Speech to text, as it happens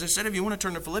As I said, if you want to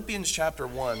turn to Philippians chapter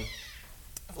 1,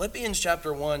 Philippians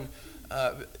chapter 1,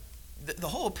 the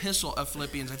whole epistle of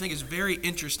Philippians I think is very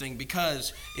interesting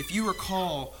because if you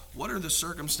recall, what are the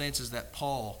circumstances that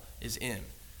Paul is in?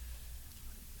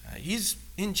 He's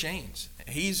in chains.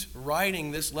 He's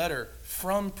writing this letter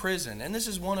from prison. And this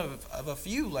is one of a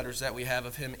few letters that we have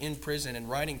of him in prison and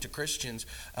writing to Christians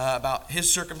about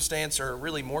his circumstance, or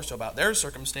really more so about their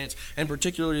circumstance, and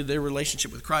particularly their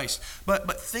relationship with Christ.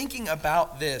 But thinking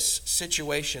about this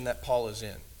situation that Paul is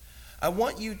in, I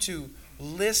want you to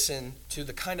listen to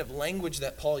the kind of language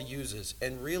that Paul uses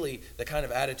and really the kind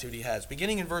of attitude he has.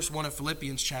 Beginning in verse 1 of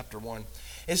Philippians chapter 1,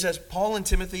 it says, Paul and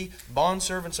Timothy,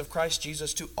 bondservants of Christ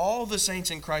Jesus, to all the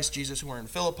saints in Christ Jesus who are in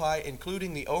Philippi,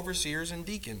 including the overseers and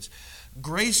deacons.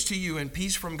 Grace to you and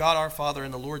peace from God our Father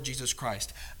and the Lord Jesus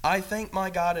Christ. I thank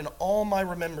my God in all my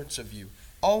remembrance of you,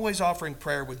 always offering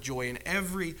prayer with joy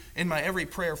in my every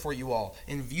prayer for you all,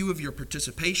 in view of your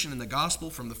participation in the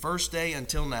gospel from the first day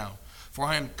until now. For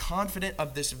I am confident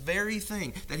of this very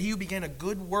thing, that he who began a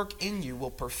good work in you will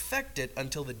perfect it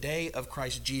until the day of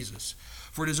Christ Jesus.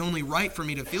 For it is only right for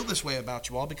me to feel this way about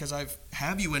you all, because I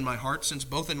have you in my heart, since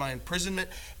both in my imprisonment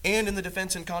and in the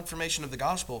defense and confirmation of the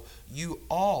gospel, you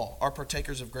all are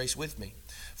partakers of grace with me.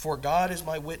 For God is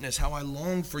my witness, how I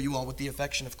long for you all with the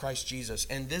affection of Christ Jesus.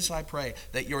 And this I pray,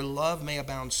 that your love may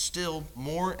abound still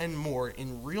more and more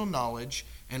in real knowledge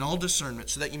and all discernment,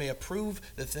 so that you may approve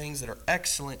the things that are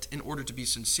excellent, in order to be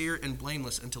sincere and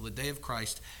blameless until the day of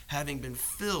Christ, having been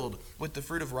filled with the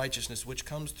fruit of righteousness which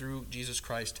comes through Jesus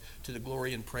Christ, to the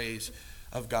glory and praise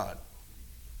of God.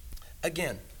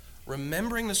 Again,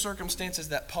 remembering the circumstances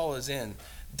that Paul is in,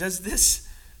 do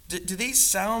these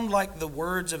sound like the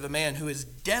words of a man who is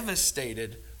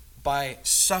devastated by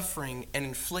suffering and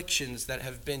inflictions that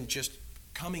have been just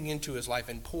coming into his life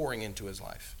and pouring into his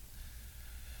life?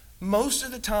 Most of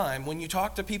the time, when you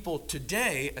talk to people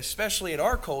today, especially in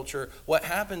our culture, what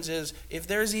happens is, if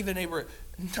there's even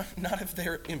not if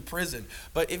they're in prison,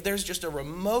 but if there's just a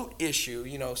remote issue,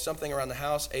 something around the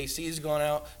house, AC's gone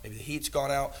out, maybe the heat's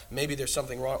gone out, maybe there's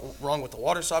something wrong with the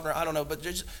water softener, I don't know, but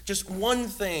just one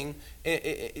thing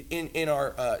in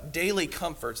our daily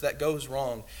comforts that goes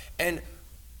wrong. And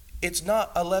it's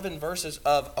not 11 verses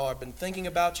of, I've been thinking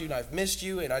about you and I've missed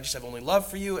you and I just have only love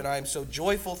for you and I am so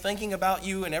joyful thinking about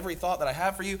you and every thought that I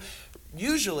have for you.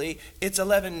 Usually it's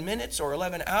 11 minutes or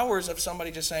 11 hours of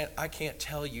somebody just saying, I can't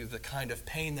tell you the kind of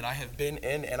pain that I have been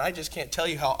in, and I just can't tell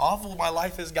you how awful my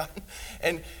life has gotten.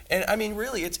 And I mean,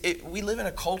 really, we live in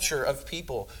a culture of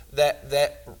people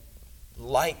that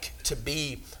like to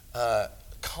be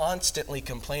constantly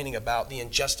complaining about the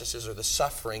injustices or the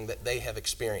suffering that they have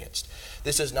experienced.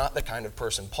 This is not the kind of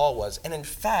person Paul was. And in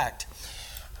fact,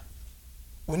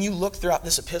 when you look throughout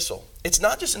this epistle, it's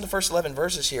not just in the first 11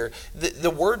 verses here. The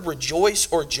word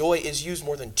rejoice or joy is used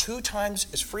more than 2 times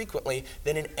as frequently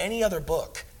than in any other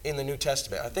book in the New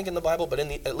Testament. I think in the Bible, but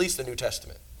in at least the New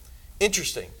Testament.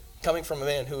 Interesting, coming from a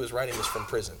man who is writing this from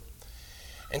prison.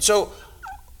 And so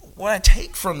what I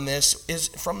take from this is,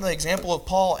 from the example of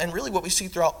Paul, and really what we see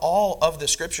throughout all of the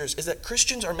scriptures, is that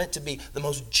Christians are meant to be the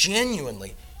most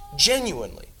genuinely,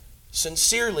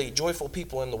 sincerely joyful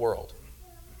people in the world.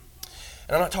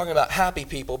 And I'm not talking about happy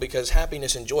people, because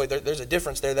happiness and joy, there's a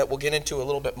difference there that we'll get into a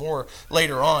little bit more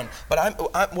later on. But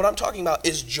what I'm talking about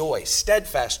is joy,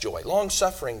 steadfast joy,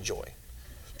 long-suffering joy,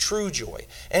 true joy.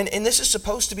 And this is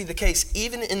supposed to be the case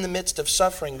even in the midst of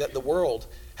suffering that the world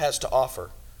has to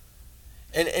offer.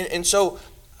 And so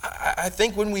I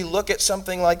think when we look at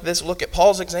something like this, look at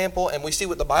Paul's example, and we see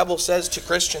what the Bible says to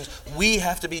Christians, we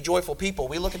have to be joyful people.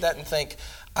 We look at that and think,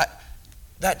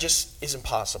 that just is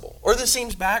impossible. Or this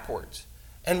seems backwards.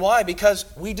 And why? Because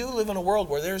we do live in a world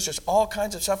where there's just all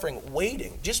kinds of suffering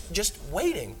waiting, just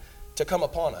waiting to come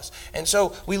upon us. And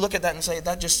so we look at that and say,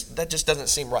 that just doesn't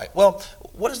seem right. Well,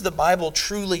 what does the Bible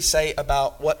truly say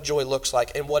about what joy looks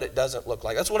like and what it doesn't look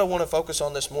like? That's what I want to focus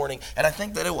on this morning, and I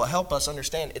think that it will help us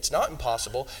understand it's not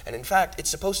impossible, and in fact, it's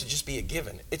supposed to just be a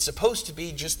given. It's supposed to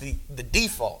be just the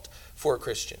default for a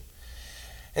Christian.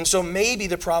 And so maybe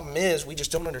the problem is we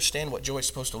just don't understand what joy is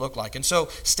supposed to look like. And so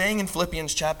staying in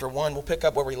Philippians chapter 1, we'll pick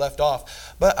up where we left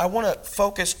off, but I want to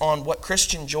focus on what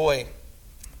Christian joy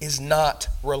is not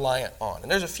reliant on. And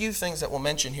there's a few things that we'll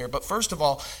mention here. But first of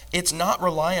all, it's not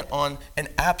reliant on an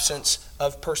absence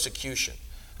of persecution.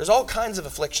 There's all kinds of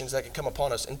afflictions that can come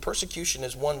upon us, and persecution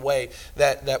is one way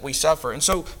that we suffer. And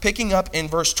so picking up in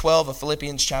verse 12 of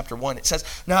Philippians chapter 1, it says,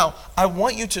 Now I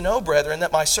want you to know, brethren,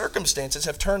 that my circumstances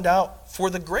have turned out for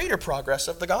the greater progress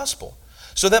of the gospel,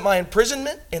 so that my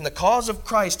imprisonment in the cause of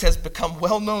Christ has become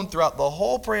well known throughout the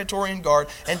whole Praetorian Guard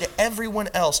and to everyone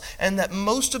else, and that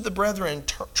most of the brethren,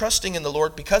 trusting in the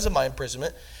Lord because of my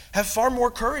imprisonment, have far more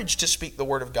courage to speak the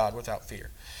word of God without fear.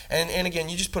 And again,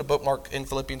 you just put a bookmark in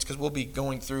Philippians because we'll be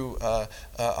going through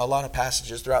a lot of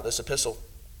passages throughout this epistle.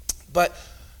 But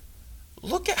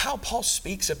look at how Paul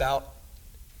speaks about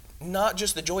not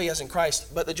just the joy he has in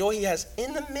Christ, but the joy he has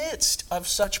in the midst of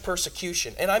such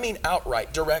persecution. And I mean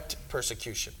outright, direct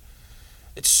persecution.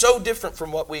 It's so different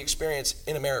from what we experience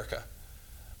in America.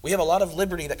 We have a lot of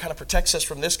liberty that kind of protects us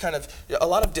from this kind of, a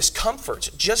lot of discomforts,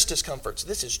 just discomforts.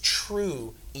 This is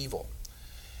true evil.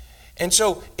 And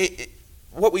so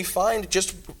what we find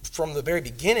just from the very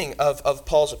beginning of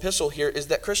Paul's epistle here is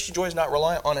that Christian joy is not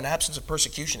reliant on an absence of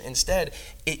persecution. Instead,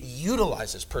 it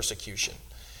utilizes persecution.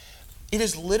 It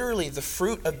is literally the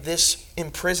fruit of this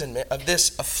imprisonment, of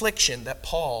this affliction that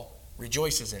Paul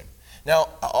rejoices in. Now,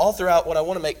 all throughout, what I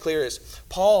want to make clear is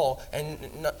Paul,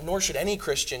 and nor should any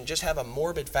Christian, just have a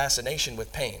morbid fascination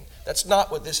with pain. That's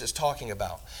not what this is talking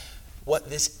about. What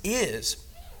this is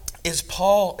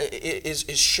Paul is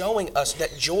showing us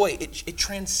that joy, it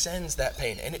transcends that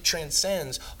pain, and it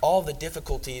transcends all the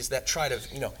difficulties that try to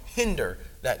hinder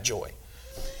that joy.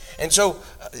 And so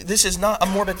this is not a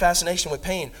morbid fascination with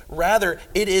pain. Rather,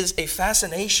 it is a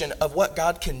fascination of what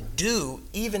God can do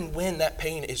even when that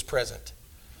pain is present.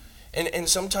 And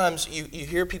sometimes you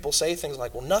hear people say things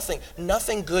like, well,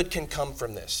 nothing good can come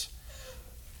from this.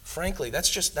 Frankly,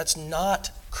 that's not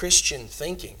Christian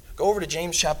thinking. Go over to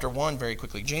James chapter 1 very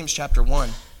quickly. James chapter 1.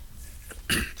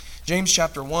 James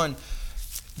chapter 1.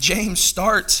 James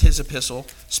starts his epistle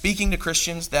speaking to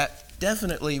Christians that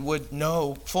definitely would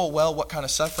know full well what kind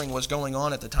of suffering was going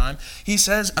on at the time. He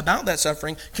says about that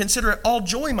suffering, consider it all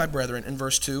joy, my brethren, in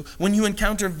verse 2, when you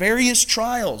encounter various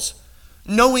trials,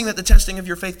 knowing that the testing of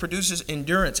your faith produces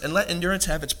endurance, and let endurance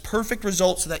have its perfect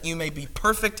result so that you may be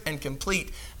perfect and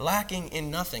complete, lacking in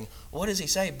nothing. What does he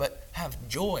say? But have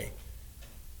joy.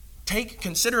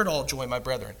 Consider it all joy, my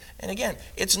brethren. And again,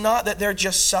 it's not that they're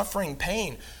just suffering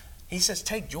pain. He says,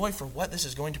 take joy for what this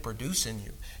is going to produce in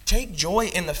you. Take joy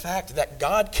in the fact that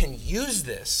God can use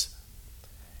this.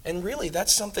 And really,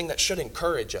 that's something that should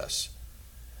encourage us.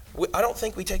 I don't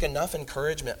think we take enough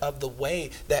encouragement of the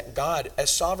way that God,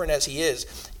 as sovereign as he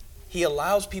is, he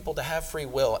allows people to have free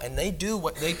will, and they do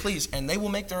what they please, and they will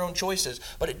make their own choices.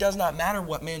 But it does not matter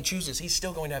what man chooses. He's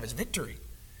still going to have his victory.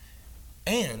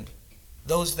 And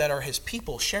those that are his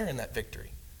people share in that victory.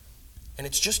 And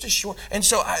it's just as sure. And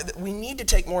so we need to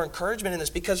take more encouragement in this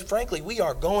because, frankly, we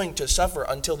are going to suffer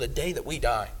until the day that we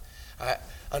die.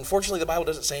 Unfortunately, the Bible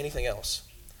doesn't say anything else.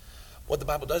 What the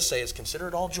Bible does say is, consider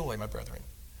it all joy, my brethren.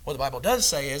 What the Bible does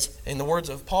say is, in the words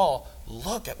of Paul,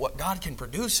 look at what God can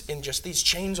produce in just these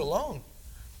chains alone,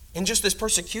 in just this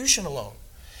persecution alone.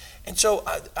 And so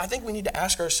I think we need to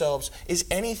ask ourselves, is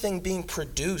anything being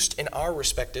produced in our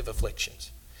respective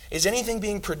afflictions? Is anything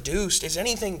being produced? Is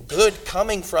anything good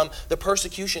coming from the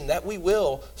persecution that we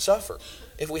will suffer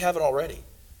if we haven't already?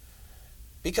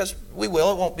 Because we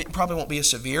will. Probably won't be as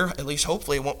severe. At least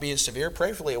hopefully it won't be as severe.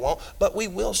 Prayerfully it won't. But we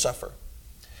will suffer.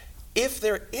 If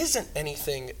there isn't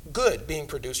anything good being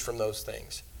produced from those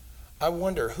things, I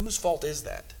wonder whose fault is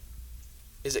that?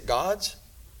 Is it God's?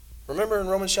 Remember in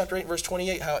Romans chapter 8 verse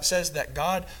 28 how it says that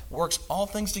God works all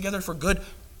things together for good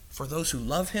for those who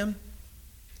love him?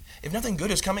 If nothing good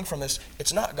is coming from this,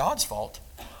 it's not God's fault.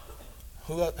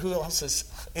 Who else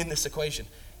is in this equation?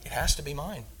 It has to be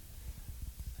mine.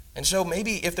 And so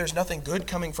maybe if there's nothing good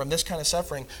coming from this kind of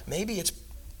suffering, maybe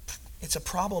it's a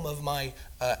problem of my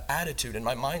attitude and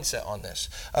my mindset on this.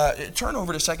 Turn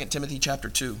over to 2 Timothy chapter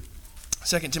 2.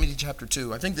 2 Timothy chapter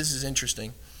 2. I think this is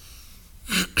interesting.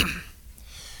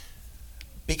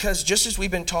 Because just as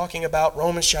we've been talking about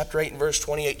Romans chapter 8 and verse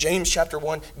 28, James chapter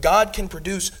 1, God can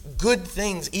produce good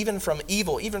things even from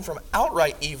evil, even from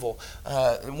outright evil.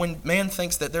 When man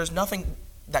thinks that there's nothing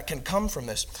that can come from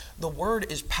this, the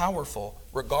word is powerful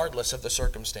regardless of the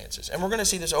circumstances. And we're going to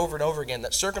see this over and over again,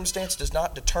 that circumstance does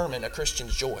not determine a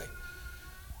Christian's joy.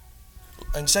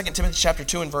 In 2 Timothy chapter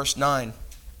 2 and verse 9,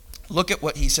 look at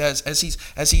what he says as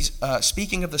he's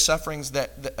speaking of the sufferings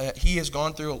that he has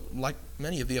gone through, like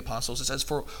many of the apostles. It says,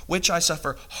 for which I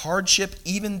suffer hardship,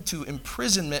 even to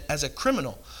imprisonment as a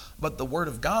criminal. But the word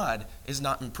of God is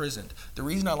not imprisoned. The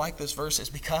reason I like this verse is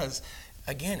because,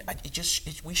 again,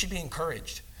 we should be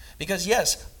encouraged. Because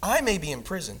yes, I may be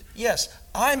imprisoned. Yes,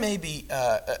 I may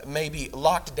be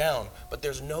locked down. But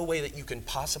there's no way that you can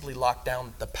possibly lock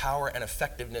down the power and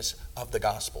effectiveness of the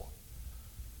gospel.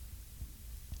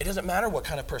 It doesn't matter what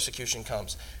kind of persecution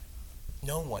comes.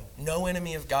 No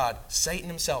enemy of God, Satan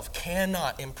himself,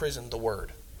 cannot imprison the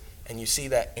word. And you see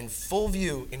that in full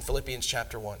view in Philippians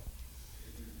chapter 1.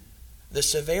 The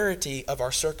severity of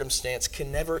our circumstance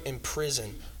can never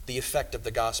imprison the effect of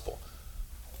the gospel.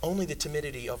 Only the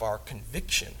timidity of our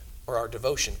conviction or our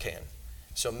devotion can.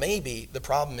 So maybe the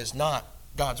problem is not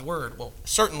God's word. Well,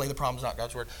 certainly the problem is not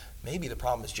God's word. Maybe the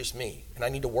problem is just me, and I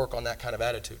need to work on that kind of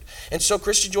attitude. And so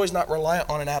Christian joy is not reliant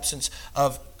on an absence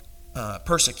of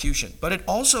persecution, but it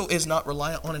also is not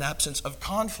reliant on an absence of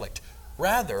conflict.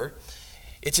 Rather,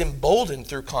 it's emboldened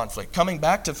through conflict. Coming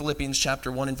back to Philippians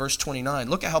chapter 1 and verse 29,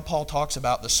 look at how Paul talks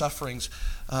about the sufferings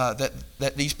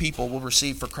that these people will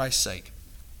receive for Christ's sake.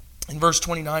 In verse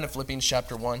 29 of Philippians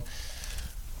chapter 1,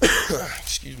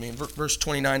 in verse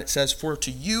 29 it says, "For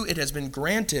to you it has been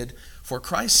granted for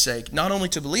Christ's sake, not only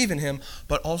to believe in him,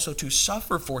 but also to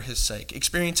suffer for his sake,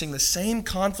 experiencing the same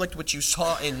conflict which you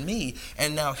saw in me,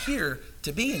 and now here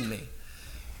to be in me."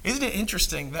 Isn't it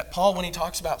interesting that Paul, when he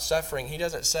talks about suffering, he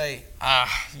doesn't say,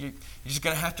 you're just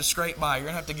going to have to scrape by, you're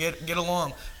going to have to get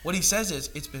along. What he says is,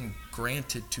 it's been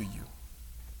granted to you.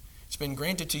 It's been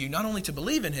granted to you not only to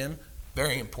believe in him,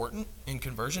 very important in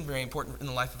conversion, very important in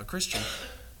the life of a Christian,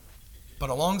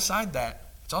 but alongside that,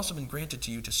 it's also been granted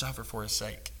to you to suffer for his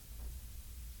sake.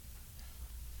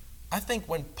 I think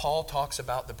when Paul talks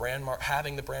about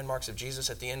having the brand marks of Jesus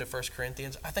at the end of 1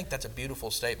 Corinthians, I think that's a beautiful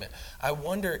statement. I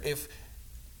wonder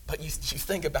but you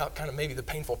think about kind of maybe the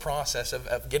painful process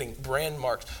of getting brand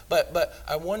marks, but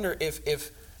I wonder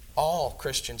if all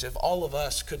Christians, if all of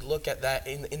us could look at that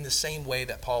in the same way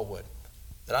that Paul would,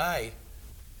 that I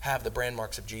have the brand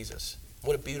marks of Jesus.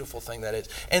 What a beautiful thing that is.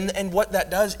 And what that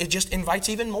does, it just invites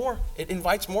even more. It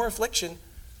invites more affliction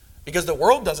because the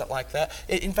world doesn't like that.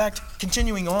 In fact,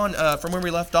 continuing on from where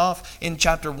we left off in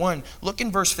chapter 1, look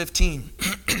in verse 15.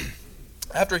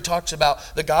 After he talks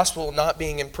about the gospel not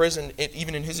being imprisoned,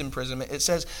 even in his imprisonment, it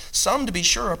says, "Some, to be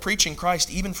sure, are preaching Christ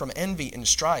even from envy and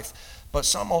strife, but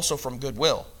some also from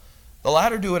goodwill. The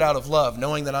latter do it out of love,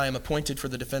 knowing that I am appointed for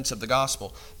the defense of the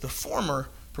gospel. The former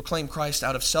proclaim Christ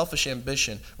out of selfish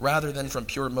ambition rather than from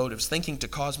pure motives, thinking to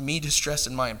cause me distress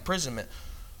in my imprisonment.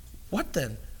 What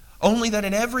then? Only that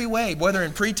in every way, whether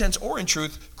in pretense or in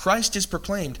truth, Christ is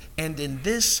proclaimed, and in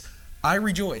this I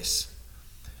rejoice."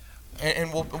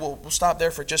 And we'll stop there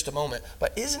for just a moment.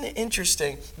 But isn't it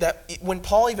interesting that when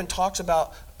Paul even talks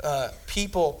about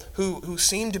people who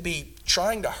seem to be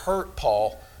trying to hurt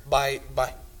Paul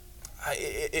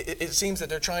it seems that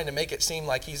they're trying to make it seem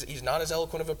like he's not as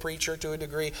eloquent of a preacher to a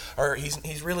degree, or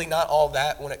he's really not all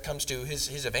that when it comes to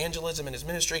his evangelism and his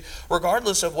ministry.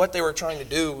 Regardless of what they were trying to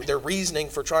do, their reasoning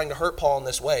for trying to hurt Paul in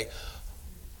this way,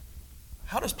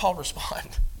 how does Paul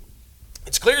respond?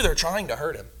 It's clear they're trying to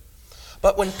hurt him.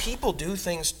 But when people do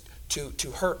things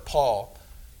to hurt Paul,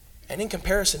 and in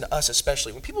comparison to us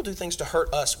especially, when people do things to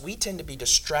hurt us, we tend to be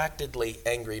distractedly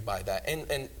angry by that.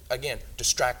 And again,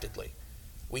 distractedly.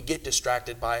 We get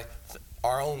distracted by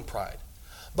our own pride.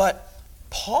 But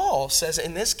Paul says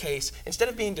in this case, instead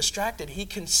of being distracted, he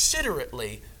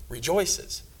considerately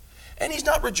rejoices. And he's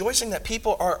not rejoicing that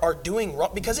people are doing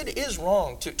wrong, because it is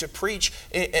wrong to preach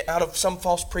out of some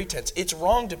false pretense. It's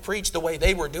wrong to preach the way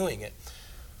they were doing it.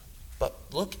 But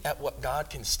look at what God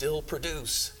can still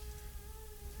produce.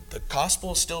 The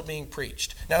gospel is still being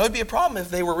preached. Now, it would be a problem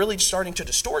if they were really starting to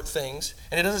distort things,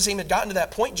 and it doesn't seem to have gotten to that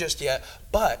point just yet,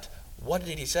 but what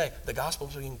did he say? The gospel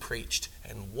is being preached.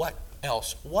 And what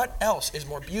else? What else is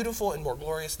more beautiful and more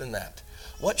glorious than that?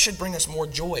 What should bring us more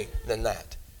joy than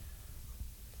that?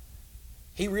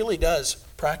 He really does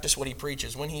practice what he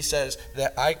preaches when he says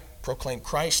that I proclaim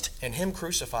Christ and him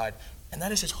crucified, and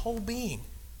that is his whole being.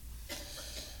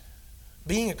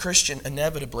 Being a Christian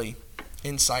inevitably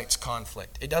incites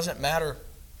conflict. It doesn't matter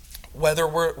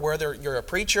whether you're a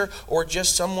preacher or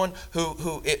just someone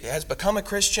who has become a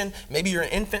Christian. Maybe you're an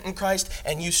infant in Christ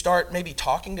and you start maybe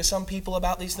talking to some people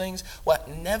about these things. What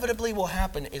inevitably will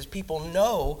happen is people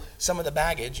know some of the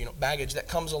baggage that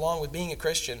comes along with being a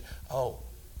Christian. Oh,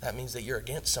 that means that you're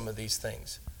against some of these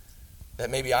things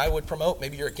that maybe I would promote.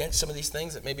 Maybe you're against some of these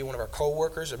things that maybe one of our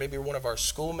co-workers or maybe one of our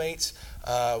schoolmates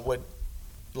would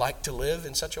like to live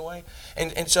in such a way.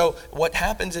 And so what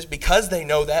happens is, because they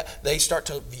know that, they start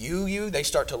to view you, they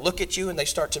start to look at you, and they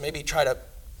start to maybe try to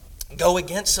go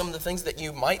against some of the things that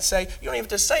you might say. You don't even have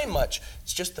to say much.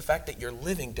 It's just the fact that you're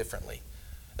living differently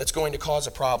that's going to cause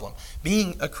a problem.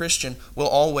 Being a Christian will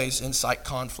always incite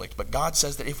conflict, but God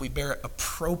says that if we bear it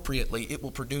appropriately, it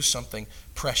will produce something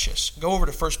precious. Go over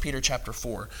to 1 Peter chapter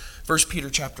 4. 1 Peter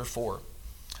chapter 4.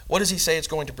 What does he say it's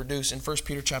going to produce in 1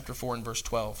 Peter chapter 4 and verse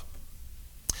 12?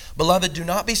 Beloved, do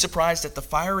not be surprised at the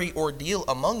fiery ordeal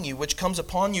among you, which comes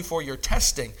upon you for your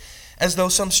testing, as though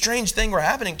some strange thing were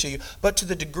happening to you. But to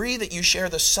the degree that you share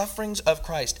the sufferings of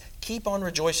Christ, keep on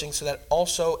rejoicing, so that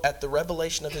also at the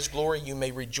revelation of his glory you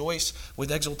may rejoice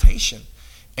with exultation.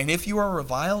 And if you are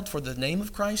reviled for the name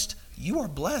of Christ, you are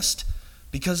blessed,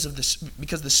 because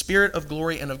the Spirit of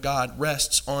glory and of God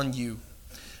rests on you.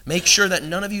 Make sure that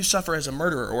none of you suffer as a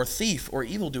murderer or a thief or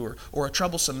evildoer or a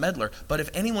troublesome meddler. But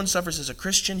if anyone suffers as a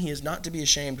Christian, he is not to be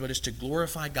ashamed, but is to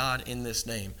glorify God in this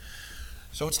name.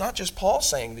 So it's not just Paul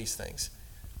saying these things.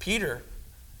 Peter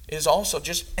is also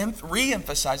just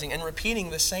re-emphasizing and repeating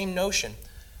the same notion.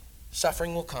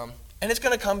 Suffering will come, and it's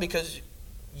going to come because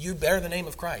you bear the name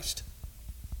of Christ.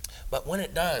 But when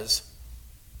it does,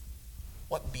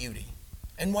 what beauty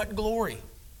and what glory.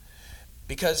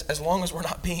 Because as long as we're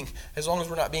not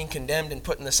being condemned and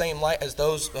put in the same light as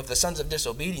those of the sons of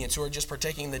disobedience who are just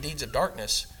partaking in the deeds of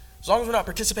darkness, as long as we're not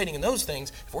participating in those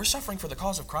things, if we're suffering for the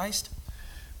cause of Christ,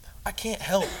 I can't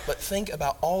help but think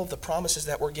about all of the promises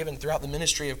that were given throughout the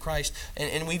ministry of Christ.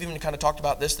 And we've even kind of talked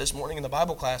about this morning in the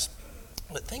Bible class.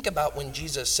 But think about when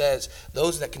Jesus says,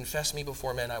 those that confess me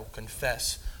before men, I will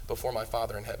confess before my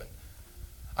Father in heaven.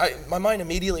 My mind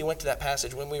immediately went to that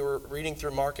passage when we were reading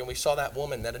through Mark and we saw that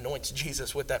woman that anoints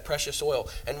Jesus with that precious oil.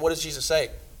 And what does Jesus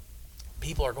say?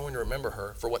 People are going to remember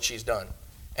her for what she's done.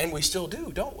 And we still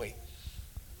do, don't we?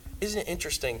 Isn't it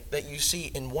interesting that you see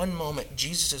in one moment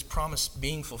Jesus' promise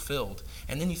being fulfilled,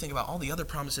 and then you think about all the other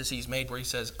promises he's made where he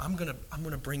says, I'm going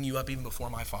to bring you up even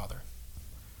before my Father.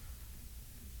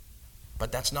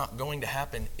 But that's not going to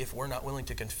happen if we're not willing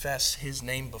to confess his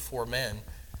name before men,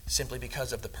 simply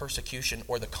because of the persecution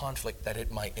or the conflict that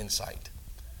it might incite.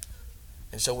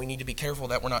 And so we need to be careful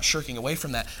that we're not shirking away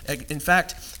from that. In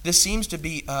fact, this seems to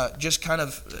be just kind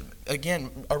of, again,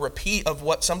 a repeat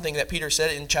of something that Peter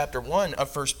said in chapter 1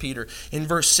 of 1 Peter. In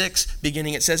verse 6,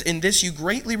 beginning, it says, "In this you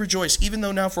greatly rejoice, even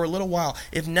though now for a little while,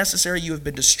 if necessary, you have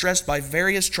been distressed by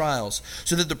various trials,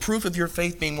 so that the proof of your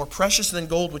faith, being more precious than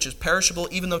gold, which is perishable,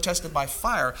 even though tested by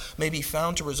fire, may be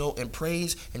found to result in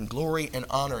praise and glory and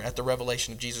honor at the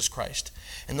revelation of Jesus Christ.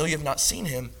 And though you have not seen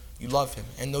him, you love him.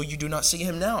 And though you do not see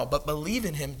him now, but believe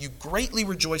in him, you greatly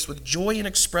rejoice with joy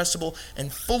inexpressible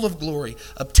and full of glory,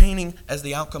 obtaining as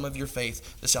the outcome of your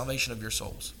faith the salvation of your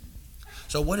souls."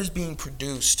 So what is being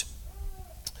produced?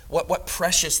 What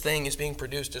precious thing is being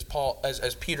produced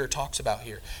as Peter talks about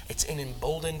here? It's an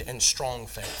emboldened and strong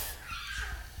faith.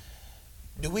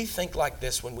 Do we think like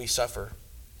this when we suffer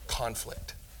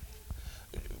conflict?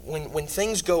 When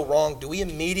things go wrong, do we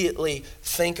immediately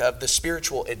think of the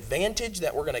spiritual advantage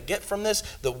that we're going to get from this,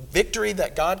 the victory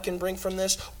that God can bring from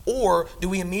this, or do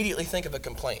we immediately think of a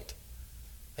complaint?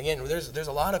 Again, there's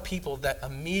a lot of people that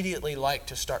immediately like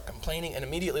to start complaining and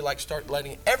immediately like to start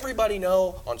letting everybody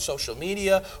know on social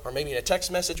media or maybe in a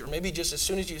text message or maybe just as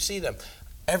soon as you see them,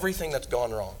 everything that's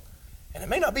gone wrong. And it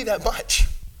may not be that much.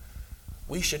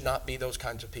 We should not be those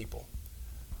kinds of people.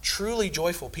 Truly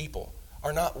joyful people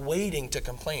are not waiting to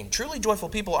complain. Truly joyful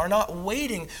people are not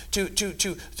waiting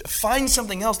to find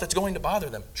something else that's going to bother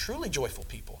them. Truly joyful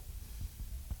people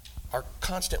are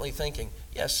constantly thinking,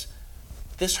 yes,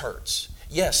 this hurts.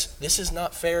 Yes, this is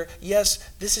not fair. Yes,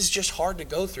 this is just hard to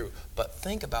go through. But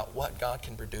think about what God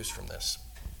can produce from this.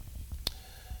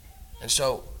 And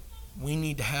so we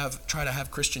need to try to have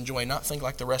Christian joy, not think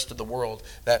like the rest of the world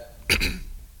that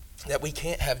that we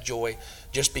can't have joy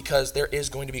just because there is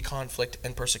going to be conflict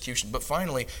and persecution. But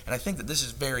finally, and I think that this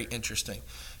is very interesting,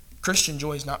 Christian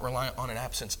joy is not reliant on an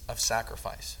absence of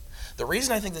sacrifice. The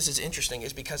reason I think this is interesting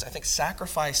is because I think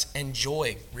sacrifice and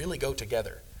joy really go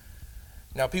together.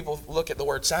 Now, people look at the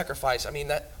word sacrifice.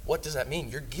 What does that mean?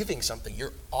 You're giving something.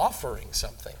 You're offering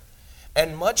something.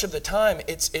 And much of the time,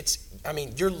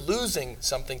 you're losing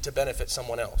something to benefit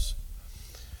someone else.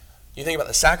 You think about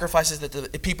the sacrifices that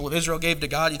the people of Israel gave to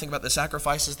God. You think about the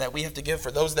sacrifices that we have to give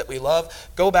for those that we love.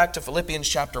 Go back to Philippians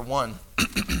chapter 1.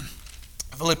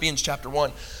 Philippians chapter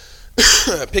 1,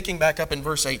 picking back up in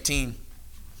verse 18.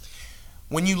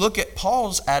 When you look at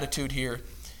Paul's attitude here,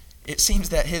 it seems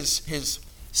that his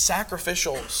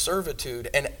sacrificial servitude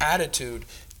and attitude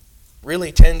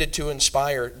really tended to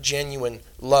inspire genuine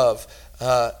love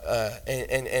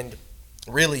and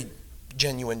really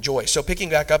genuine joy. So picking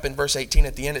back up in verse 18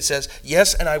 at the end, it says,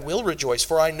 "Yes, and I will rejoice,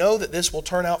 for I know that this will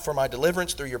turn out for my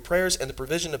deliverance through your prayers and the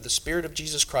provision of the Spirit of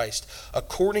Jesus Christ,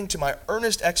 according to my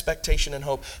earnest expectation and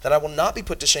hope that I will not be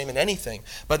put to shame in anything,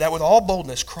 but that with all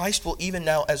boldness Christ will even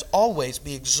now as always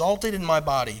be exalted in my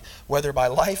body, whether by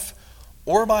life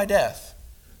or by death.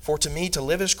 For to me to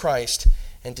live is Christ,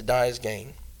 and to die is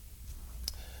gain."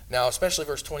 Now, especially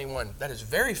verse 21, that is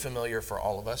very familiar for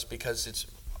all of us because it's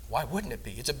Why wouldn't it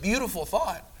be? It's a beautiful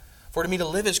thought. For to me to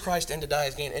live is Christ and to die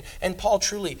is gain. And Paul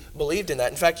truly believed in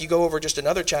that. In fact, you go over just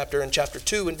another chapter, in chapter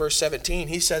 2, in verse 17,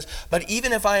 he says, but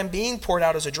even if I am being poured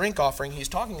out as a drink offering, he's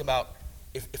talking about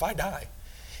if I die.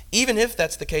 Even if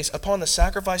that's the case, upon the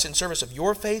sacrifice and service of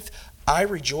your faith, I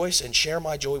rejoice and share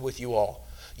my joy with you all.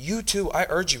 You too, I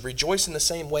urge you, rejoice in the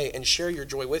same way and share your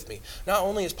joy with me. Not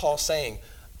only is Paul saying,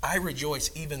 I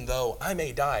rejoice even though I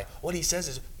may die, what he says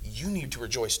is, you need to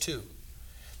rejoice too.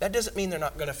 That doesn't mean they're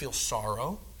not going to feel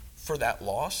sorrow for that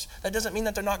loss. That doesn't mean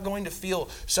that they're not going to feel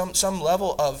some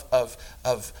level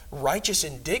of righteous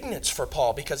indignance for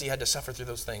Paul because he had to suffer through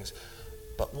those things.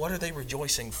 But what are they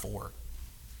rejoicing for?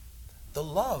 The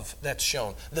love that's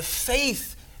shown. The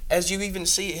faith, as you even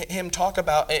see him talk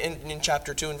about in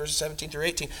chapter 2 in verses 17 through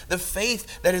 18. The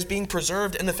faith that is being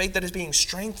preserved and the faith that is being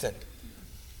strengthened.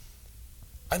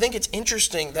 I think it's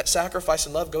interesting that sacrifice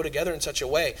and love go together in such a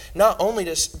way. Not only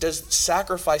does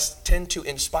sacrifice tend to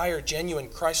inspire genuine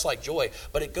Christ-like joy,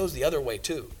 but it goes the other way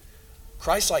too.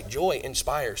 Christ-like joy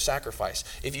inspires sacrifice.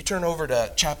 If you turn over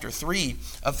to chapter 3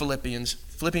 of Philippians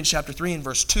chapter 3 and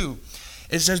verse 2,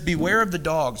 it says, beware of the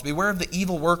dogs, beware of the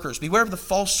evil workers, beware of the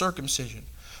false circumcision.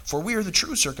 For we are the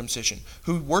true circumcision,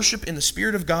 who worship in the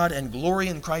Spirit of God and glory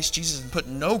in Christ Jesus and put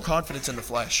no confidence in the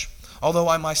flesh. Although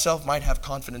I myself might have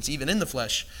confidence even in the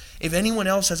flesh. If anyone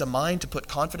else has a mind to put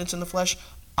confidence in the flesh,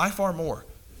 I far more.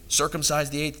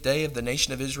 Circumcised the 8th day of the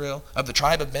nation of Israel, of the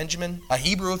tribe of Benjamin, a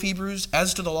Hebrew of Hebrews,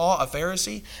 as to the law, a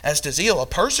Pharisee, as to zeal, a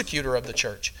persecutor of the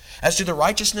church, as to the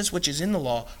righteousness which is in the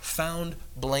law, found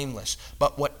blameless.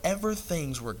 But whatever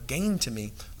things were gained to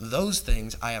me, those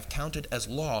things I have counted as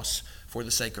loss for the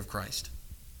sake of Christ.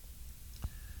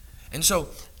 And so,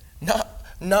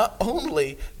 not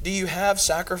only do you have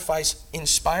sacrifice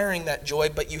inspiring that joy,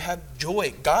 but you have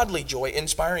joy, godly joy,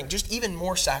 inspiring just even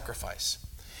more sacrifice.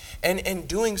 And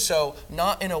doing so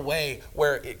not in a way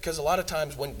where, because a lot of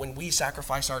times when we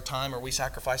sacrifice our time or we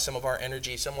sacrifice some of our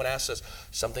energy, someone asks us,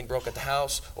 something broke at the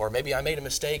house, or maybe I made a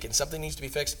mistake and something needs to be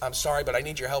fixed. I'm sorry, but I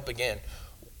need your help again.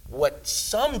 What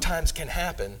sometimes can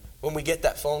happen when we get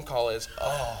that phone call is,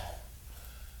 oh,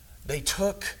 they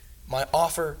took my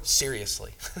offer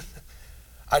seriously.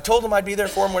 I told them I'd be there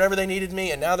for them whenever they needed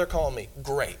me, and now they're calling me.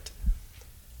 Great.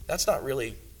 That's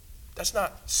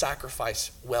not sacrifice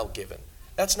well given.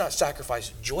 That's not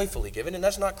sacrifice joyfully given, and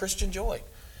that's not Christian joy.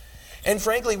 And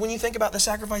frankly, when you think about the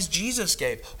sacrifice Jesus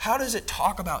gave, how does it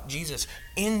talk about Jesus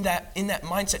in that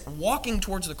mindset, walking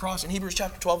towards the cross in Hebrews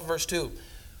chapter 12, verse 2?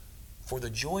 For the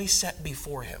joy set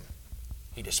before him,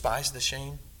 he despised the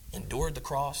shame, endured the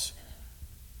cross.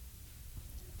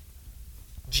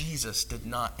 Jesus did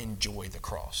not enjoy the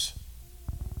cross.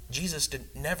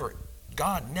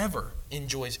 God never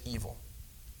enjoys evil.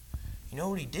 You know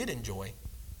what he did enjoy?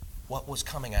 What was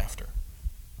coming after.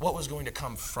 What was going to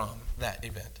come from that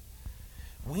event.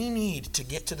 We need to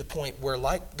get to the point where,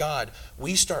 like God,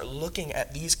 we start looking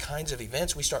at these kinds of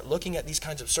events, we start looking at these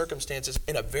kinds of circumstances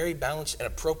in a very balanced and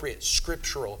appropriate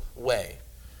scriptural way.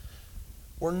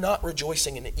 We're not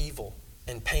rejoicing in evil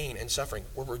and pain and suffering.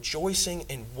 We're rejoicing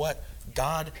in what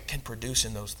God can produce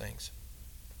in those things.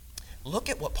 Look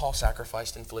at what Paul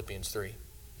sacrificed in Philippians 3. He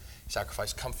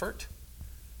sacrificed comfort,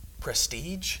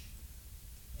 prestige.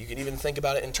 You can even think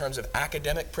about it in terms of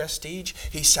academic prestige.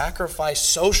 He sacrificed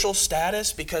social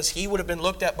status because he would have been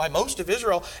looked at by most of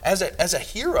Israel as a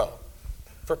hero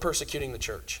for persecuting the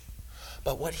church.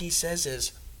 But what he says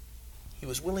is he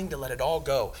was willing to let it all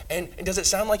go. And does it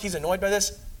sound like he's annoyed by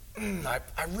this? I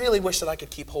really wish that I could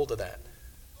keep hold of that.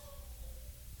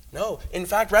 No. In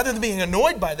fact, rather than being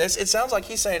annoyed by this, it sounds like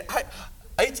he's saying,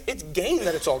 it's gain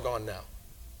that it's all gone now.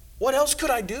 What else could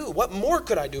I do? What more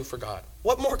could I do for God?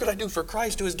 What more could I do for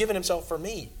Christ who has given himself for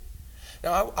me?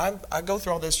 Now, I go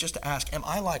through all this just to ask, am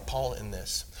I like Paul in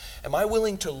this? Am I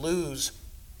willing to lose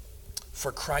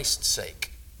for Christ's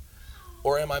sake?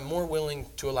 Or am I more willing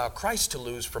to allow Christ to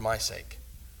lose for my sake?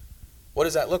 What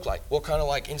does that look like? Well, kind of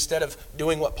like instead of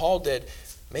doing what Paul did,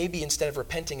 maybe instead of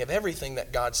repenting of everything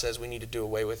that God says we need to do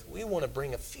away with, we want to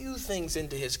bring a few things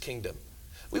into his kingdom.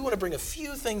 We want to bring a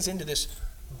few things into this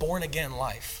born-again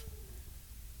life.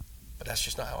 But that's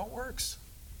just not how it works.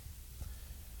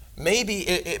 Maybe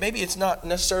it's not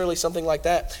necessarily something like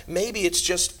that. Maybe it's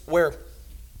just where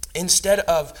instead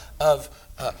of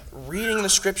reading the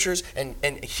scriptures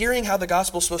and hearing how the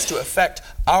gospel is supposed to affect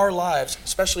our lives,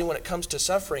 especially when it comes to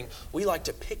suffering, we like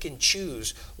to pick and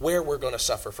choose where we're going to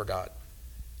suffer for God,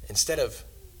 instead of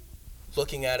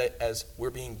looking at it as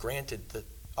we're being granted the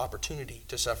opportunity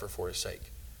to suffer for his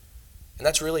sake. And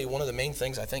that's really one of the main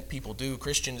things I think people do,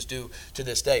 Christians do to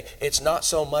this day. It's not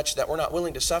so much that we're not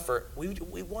willing to suffer. We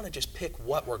want to just pick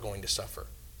what we're going to suffer.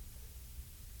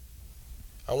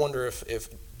 I wonder if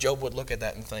Job would look at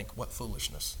that and think, what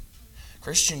foolishness.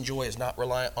 Christian joy is not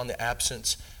reliant on the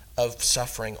absence of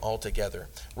suffering altogether.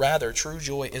 Rather, true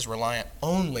joy is reliant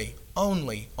only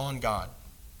on God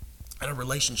and a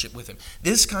relationship with Him.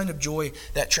 This kind of joy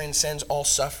that transcends all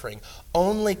suffering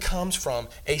only comes from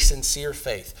a sincere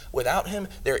faith. Without Him,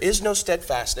 there is no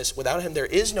steadfastness. Without Him, there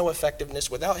is no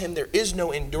effectiveness. Without Him, there is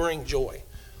no enduring joy.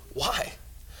 Why?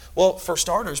 Well, for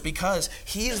starters, because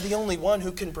He is the only one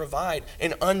who can provide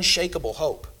an unshakable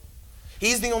hope.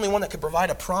 He's the only one that can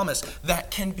provide a promise that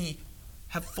can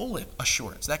have full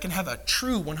assurance, that can have a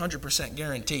true 100%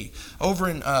 guarantee. Over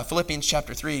in Philippians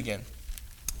chapter 3 again.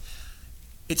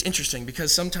 It's interesting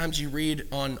because sometimes you read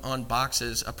on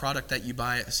boxes a product that you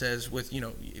buy, it says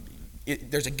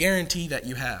there's a guarantee that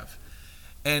you have.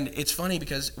 And it's funny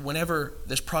because whenever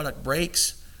this product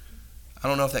breaks, I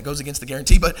don't know if that goes against the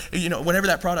guarantee, but whenever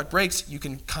that product breaks, you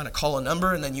can kind of call a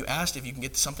number and then you ask if you can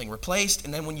get something replaced.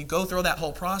 And then when you go through that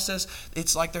whole process,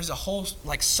 it's like there's a whole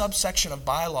subsection of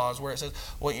bylaws where it says,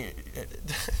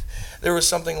 there was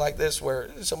something like this where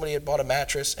somebody had bought a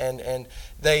mattress and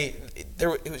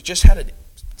it was just had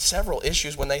several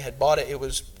issues when they had bought it. It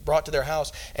was brought to their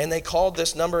house and they called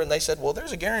this number and they said, well,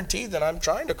 there's a guarantee that I'm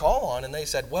trying to call on. And they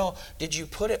said, well, did you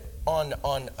put it on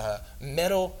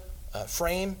metal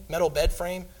bed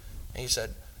frame? And he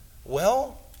said,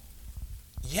 well,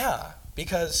 yeah,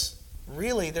 because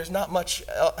really there's not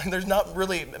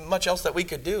really much else that we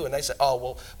could do. And they said, oh,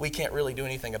 well, we can't really do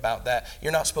anything about that.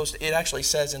 You're not supposed to, it actually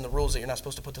says in the rules that you're not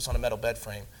supposed to put this on a metal bed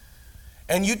frame.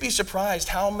 And you'd be surprised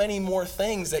how many more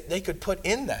things that they could put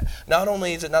in that. Not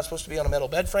only is it not supposed to be on a metal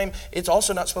bed frame, it's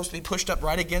also not supposed to be pushed up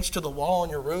right against to the wall in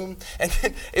your room. And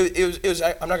it was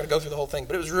I'm not going to go through the whole thing,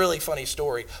 but it was a really funny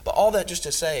story. But all that just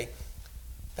to say,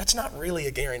 that's not really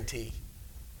a guarantee.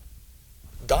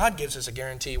 God gives us a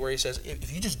guarantee where He says,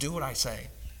 if you just do what I say,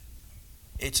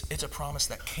 it's a promise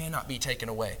that cannot be taken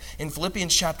away. In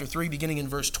Philippians chapter 3, beginning in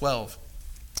verse 12.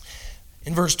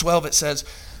 In verse 12 it says,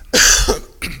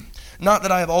 not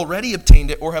that I have already obtained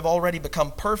it or have already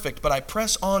become perfect, but I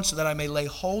press on so that I may lay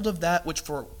hold of that which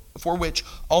for which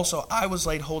also I was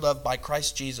laid hold of by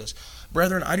Christ Jesus.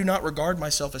 Brethren, I do not regard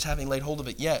myself as having laid hold of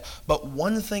it yet, but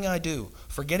one thing I do,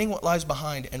 forgetting what lies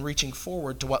behind and reaching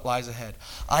forward to what lies ahead.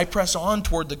 I press on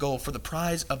toward the goal for the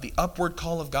prize of the upward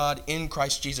call of God in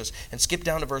Christ Jesus. And skip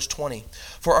down to verse 20.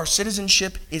 For our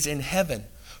citizenship is in heaven,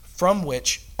 from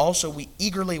which also we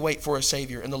eagerly wait for a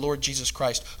Savior in the Lord Jesus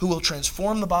Christ, who will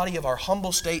transform the body of our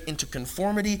humble state into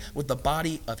conformity with the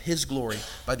body of His glory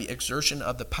by the exertion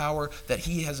of the power that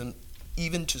He has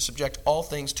even to subject all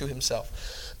things to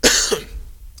Himself.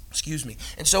 Excuse me.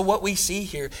 And so what we see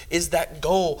here is that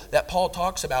goal that Paul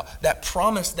talks about, that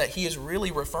promise that he is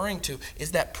really referring to,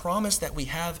 is that promise that we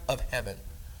have of heaven.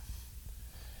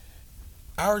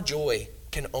 Our joy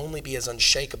can only be as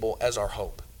unshakable as our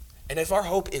hope. And if our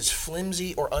hope is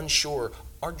flimsy or unsure,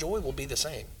 our joy will be the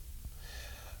same.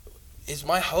 Is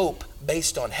my hope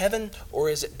based on heaven or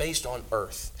is it based on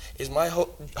earth? Is my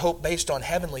hope based on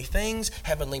heavenly things,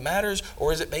 heavenly matters,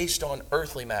 or is it based on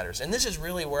earthly matters? And this is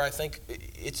really where I think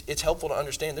it's helpful to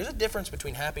understand there's a difference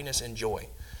between happiness and joy.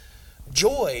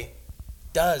 Joy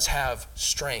does have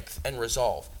strength and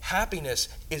resolve. Happiness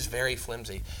is very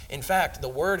flimsy. In fact, the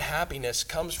word happiness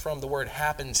comes from the word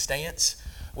happenstance,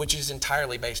 which is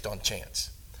entirely based on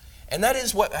chance. And that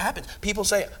is what happens. People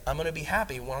say, I'm going to be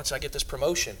happy once I get this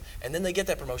promotion. And then they get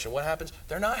that promotion. What happens?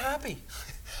 They're not happy.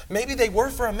 Maybe they were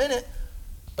for a minute,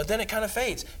 but then it kind of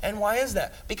fades. And why is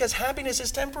that? Because happiness is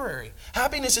temporary.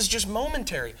 Happiness is just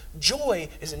momentary. Joy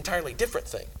is an entirely different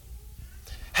thing.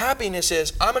 Happiness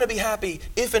is, I'm going to be happy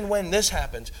if and when this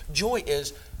happens. Joy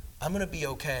is, I'm going to be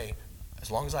okay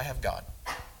as long as I have God.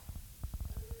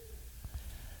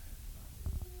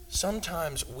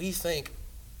 Sometimes we think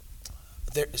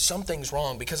something's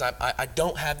wrong because I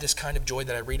don't have this kind of joy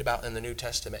that I read about in the New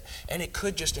Testament. And it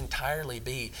could just entirely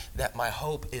be that my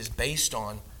hope is based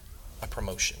on a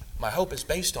promotion. My hope is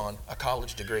based on a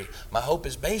college degree. My hope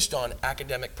is based on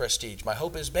academic prestige. My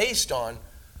hope is based on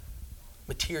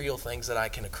material things that I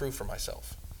can accrue for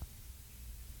myself.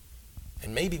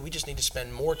 And maybe we just need to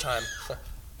spend more time,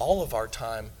 all of our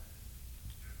time,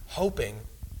 hoping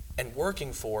and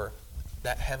working for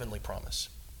that heavenly promise,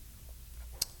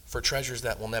 for treasures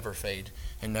that will never fade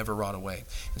and never rot away.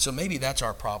 And so maybe that's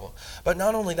our problem. But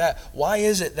not only that, why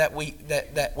is it that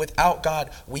that without God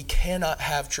we cannot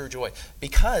have true joy?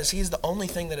 Because He's the only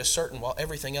thing that is certain while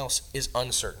everything else is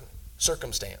uncertain.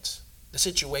 Circumstance, the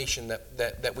situation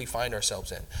that we find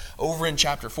ourselves in. Over in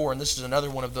chapter 4, and this is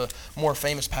another one of the more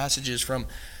famous passages from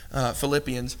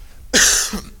Philippians,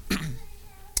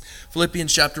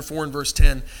 Philippians chapter 4 and verse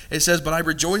 10, it says, "But I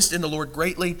rejoiced in the Lord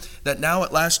greatly that now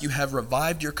at last you have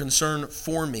revived your concern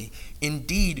for me.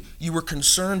 Indeed, you were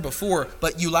concerned before,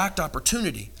 but you lacked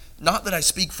opportunity. Not that I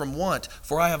speak from want,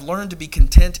 for I have learned to be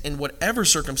content in whatever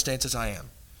circumstances I am.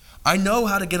 I know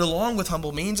how to get along with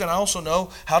humble means, and I also know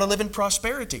how to live in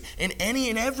prosperity. In any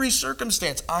and every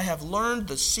circumstance, I have learned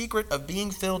the secret of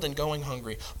being filled and going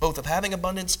hungry, both of having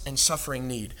abundance and suffering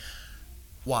need."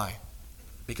 Why?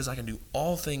 Because I can do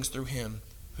all things through him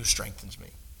who strengthens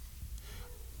me.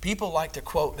 People like to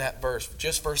quote that verse,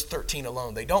 just verse 13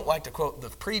 alone. They don't like to quote the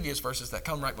previous verses that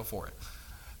come right before it.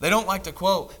 They don't like to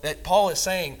quote that Paul is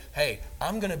saying, hey,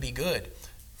 I'm going to be good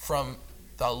from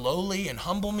the lowly and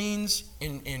humble means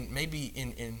in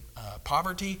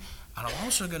poverty, and I'm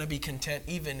also going to be content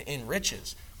even in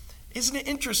riches. Isn't it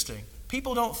interesting?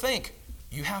 People don't think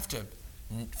you have to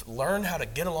learn how to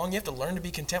get along. You have to learn to be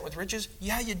content with riches.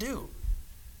 Yeah, you do.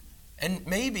 And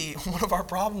maybe one of our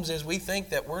problems is we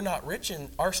think that we're not rich in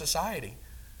our society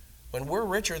when we're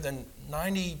richer than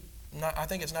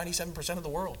 97% of the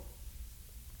world.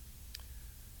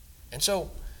 And so,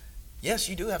 yes,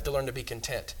 you do have to learn to be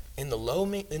content in the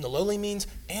lowly means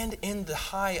and in the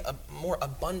high, more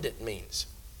abundant means.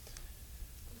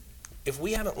 If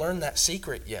we haven't learned that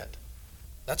secret yet,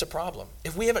 that's a problem.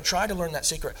 If we haven't tried to learn that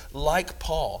secret like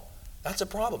Paul, that's a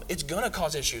problem. It's going to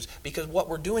cause issues because what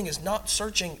we're doing is not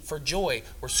searching for joy.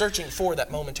 We're searching for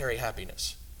that momentary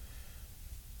happiness.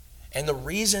 And the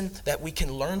reason that we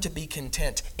can learn to be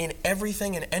content in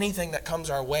everything and anything that comes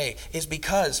our way is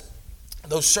because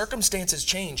those circumstances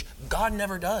change. God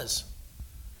never does.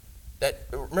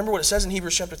 Remember what it says in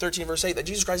Hebrews chapter 13, verse 8, that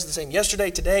Jesus Christ is the same yesterday,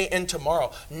 today, and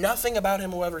tomorrow. Nothing about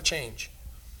him will ever change.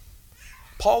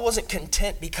 Paul wasn't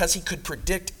content because he could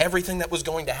predict everything that was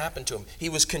going to happen to him. He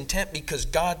was content because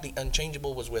God, the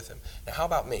unchangeable, was with him. Now, how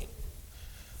about me?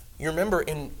 You remember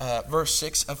in verse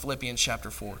 6 of Philippians chapter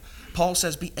 4, Paul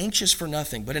says, "Be anxious for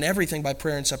nothing, but in everything by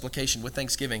prayer and supplication with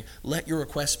thanksgiving, let your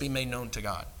requests be made known to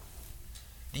God."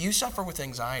 Do you suffer with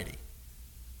anxiety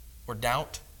or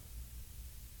doubt?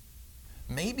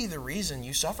 Maybe the reason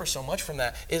you suffer so much from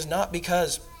that is not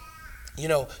because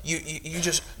you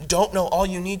just don't know all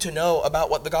you need to know about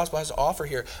what the gospel has to offer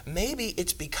here. Maybe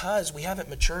it's because we haven't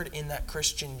matured in that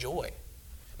Christian joy.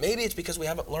 Maybe it's because we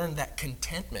haven't learned that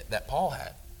contentment that Paul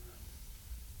had.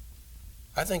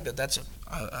 I think that that's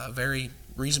a very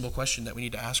reasonable question that we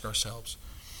need to ask ourselves.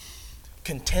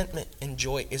 Contentment and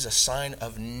joy is a sign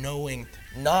of knowing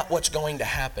not what's going to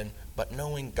happen, but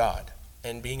knowing God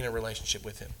and being in a relationship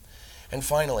with him. And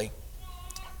finally,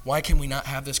 why can we not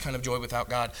have this kind of joy without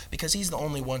God? Because he's the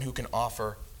only one who can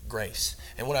offer grace.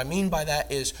 And what I mean by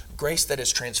that is grace that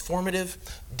is transformative,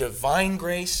 divine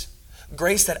grace,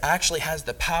 grace that actually has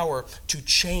the power to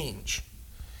change.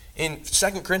 In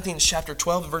 2 Corinthians chapter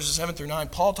 12, verses 7 through 9,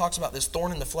 Paul talks about this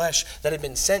thorn in the flesh that had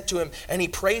been sent to him, and he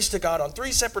prays to God on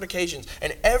 3 separate occasions,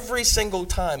 and every single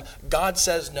time God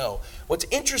says no. What's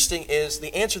interesting is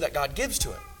the answer that God gives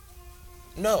to him.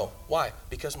 No. Why?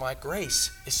 Because my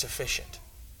grace is sufficient.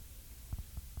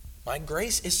 My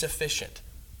grace is sufficient,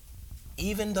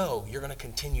 even though you're going to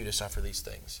continue to suffer these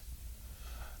things.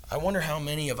 I wonder how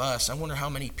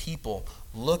many people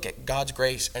look at God's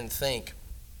grace and think,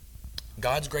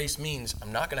 God's grace means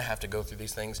I'm not going to have to go through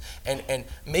these things. And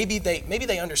maybe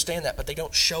they understand that, but they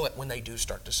don't show it when they do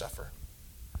start to suffer.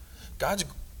 God's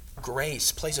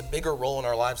grace plays a bigger role in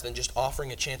our lives than just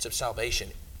offering a chance of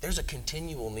salvation. There's a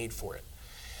continual need for it.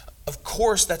 Of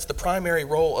course, that's the primary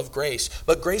role of grace,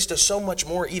 but grace does so much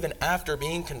more even after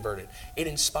being converted. It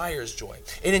inspires joy.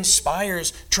 It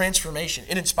inspires transformation.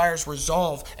 It inspires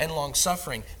resolve and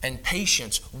long-suffering and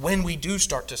patience when we do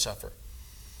start to suffer.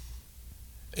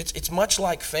 It's much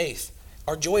like faith.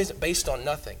 Our joy isn't based on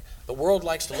nothing. The world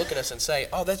likes to look at us and say,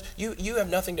 oh, that's you have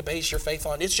nothing to base your faith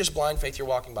on. It's just blind faith you're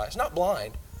walking by. It's not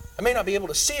blind. I may not be able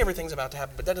to see everything's about to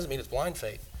happen, but that doesn't mean it's blind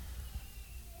faith.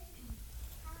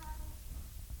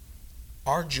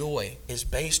 Our joy is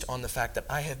based on the fact that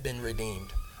I have been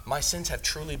redeemed. My sins have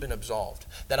truly been absolved.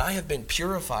 That I have been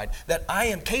purified. That I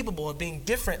am capable of being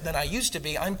different than I used to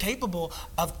be. I'm capable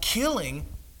of killing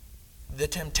the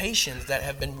temptations that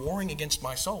have been warring against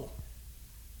my soul.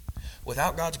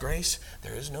 Without God's grace,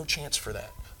 there is no chance for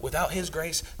that. Without His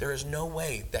grace, there is no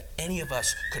way that any of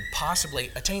us could possibly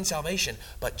attain salvation,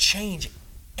 but change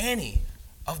any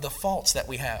of the faults that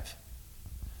we have.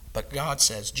 But God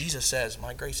says, Jesus says,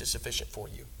 my grace is sufficient for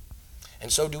you.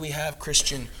 And so do we have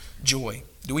Christian joy?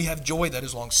 Do we have joy that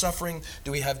is long-suffering?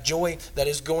 Do we have joy that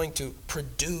is going to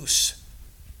produce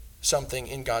something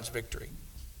in God's victory?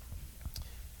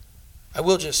 I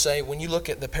will just say, when you look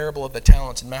at the parable of the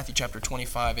talents in Matthew chapter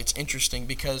 25, it's interesting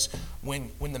because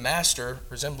when the master,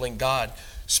 resembling God,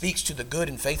 speaks to the good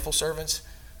and faithful servants,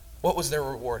 what was their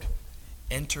reward?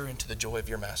 Enter into the joy of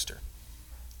your master.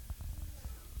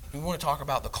 We want to talk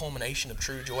about the culmination of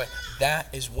true joy.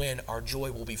 That is when our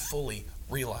joy will be fully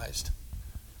realized.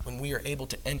 When we are able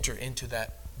to enter into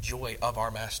that joy of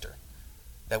our master.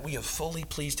 That we have fully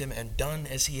pleased him and done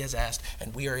as he has asked,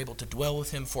 and we are able to dwell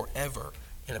with him forever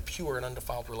in a pure and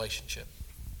undefiled relationship.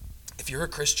 If you're a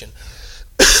Christian,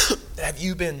 have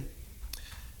you been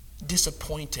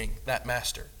disappointing that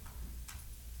master?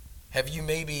 Have you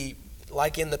maybe,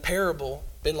 like in the parable,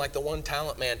 been like the one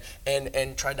talent man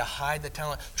and tried to hide the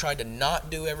talent, tried to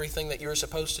not do everything that you were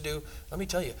supposed to do? Let me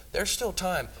tell you, there's still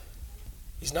time.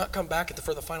 He's not come back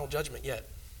for the final judgment yet.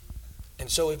 And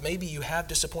so if maybe you have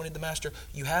disappointed the master,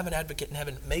 you have an advocate in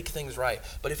heaven, make things right.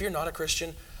 But if you're not a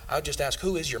Christian, I would just ask,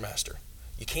 who is your master?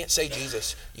 You can't say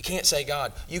Jesus. You can't say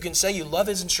God. You can say you love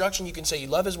his instruction. You can say you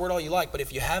love his word all you like. But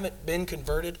if you haven't been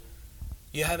converted,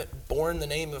 you haven't borne the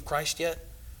name of Christ yet,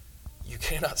 you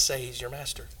cannot say he's your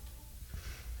master.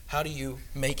 How do you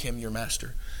make him your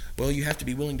master? Well, you have to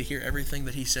be willing to hear everything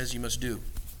that he says you must do.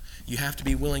 You have to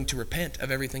be willing to repent of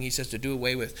everything he says to do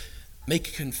away with. Make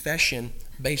a confession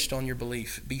based on your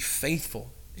belief. Be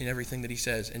faithful in everything that he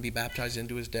says and be baptized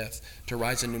into his death to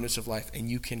rise in newness of life. And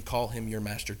you can call him your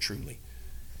master truly.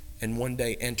 And one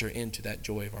day enter into that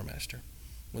joy of our master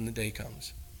when the day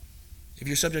comes. If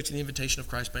you're subject to the invitation of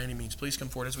Christ by any means, please come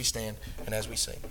forward as we stand and as we sing.